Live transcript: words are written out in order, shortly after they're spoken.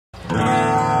Hello,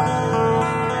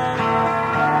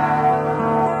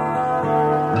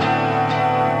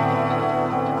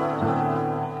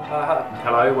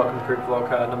 welcome to group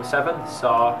vlog number 7. This is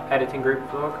our editing group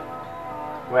vlog,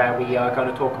 where we are going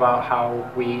to talk about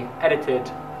how we edited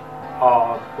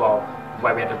our,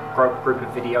 where we had a group of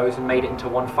videos and made it into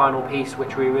one final piece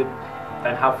which we would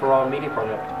then have for our media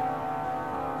project.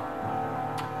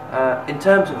 In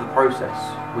terms of the process,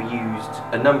 we used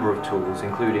a number of tools,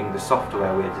 including the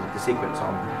software we edited the sequence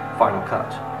on, Final Cut.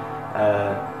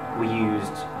 We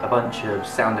used a bunch of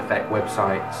sound effect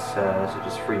websites, such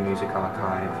as Free Music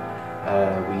Archive.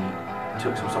 We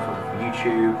took some software from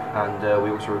YouTube, and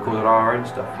we also recorded our own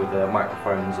stuff with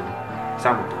microphones and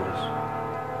sound recorders.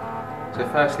 So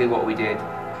firstly what we did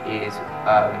is,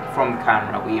 from the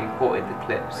camera we imported the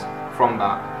clips from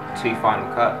that to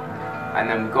Final Cut, and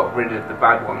then we got rid of the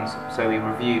bad ones. So we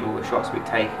reviewed all the shots we'd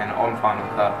taken on Final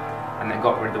Cut, and then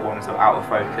got rid of the ones that were out of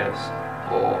focus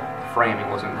or framing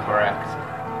wasn't correct,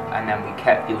 and then we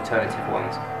kept the alternative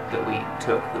ones that we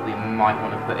took that we might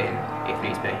want to put in if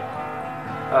needs be.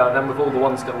 Then with all the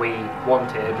ones that we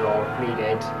wanted or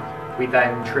needed, we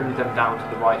then trimmed them down to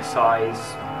the right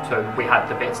size, so we had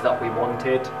the bits that we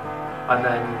wanted, and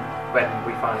then when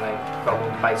we finally got all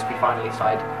in place, we finally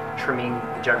started trimming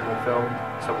the general film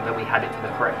so that we had it to the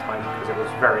correct time, because it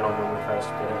was very long when we first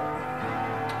did it.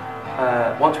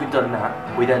 Once we'd done that,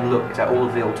 we then looked at all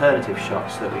of the alternative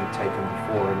shots that we'd taken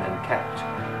before and kept.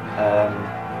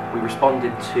 We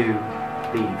responded to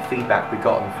the feedback we'd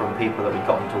gotten from people that we'd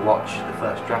gotten to watch the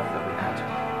first draft that we had,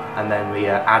 and then we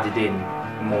added in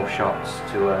more shots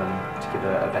to give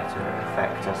a better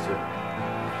effect as to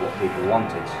what people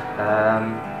wanted.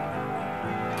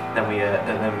 Then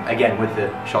again, with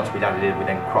the shots we'd added in, we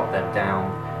then cropped them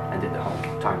down and did the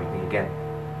whole timing thing again.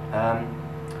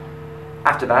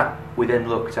 After that, we then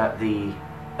looked at the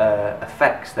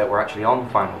effects that were actually on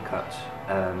Final Cut,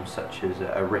 such as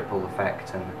a ripple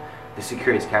effect and the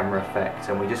security camera effect,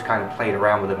 and we just kind of played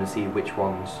around with them and see which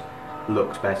ones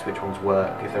looked best, which ones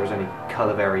work, if there was any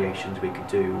colour variations we could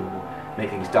do, or make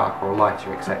things darker or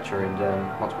lighter, etc. And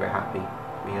once we were happy,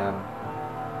 we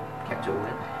kept it all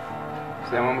in.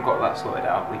 So then when we got that sorted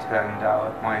out, we turned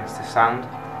our minds to sound,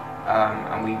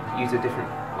 and we used a different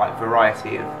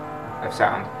variety of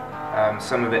sound.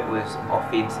 Some of it was off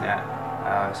the internet,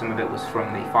 some of it was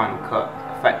from the Final Cut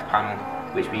effect panel,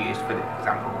 which we used, for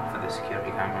example, for the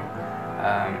security camera,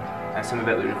 and some of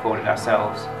it we recorded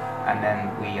ourselves, and then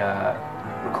we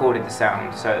recorded the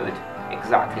sound so it would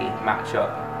exactly match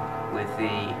up with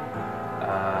the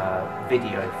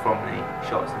video from the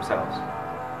shots themselves.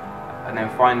 And then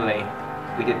finally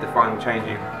we did the final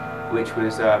changing, which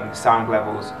was sound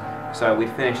levels. So we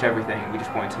finished everything, we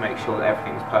just wanted to make sure that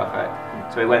everything was perfect.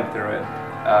 So we went through it,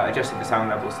 adjusted the sound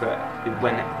levels so that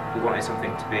when we wanted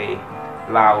something to be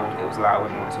loud, it was loud.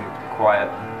 When we wanted something to be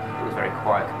quiet, it was very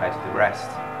quiet compared to the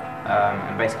rest,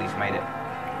 and basically just made it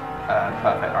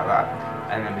perfect like that.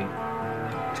 And then we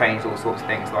changed all sorts of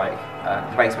things like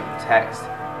the placement of the text,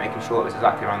 making sure it was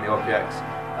exactly around the objects,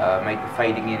 made the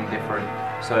fading in different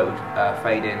so it would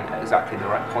fade in at exactly the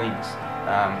right points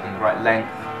and the right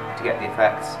length to get the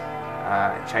effects,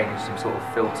 changed some sort of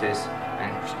filters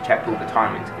and checked all the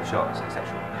timings of the shots, etc.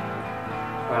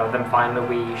 Then finally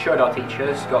we showed our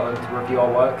teachers, got them to review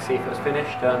our work, see if it was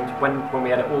finished, and when we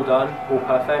had it all done, all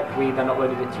perfect, we then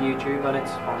uploaded it to YouTube, and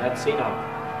it's on there to see now.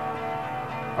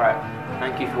 Right,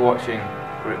 thank you for watching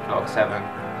Group Vlog 7,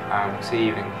 and see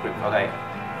you in Group Vlog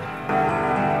 8.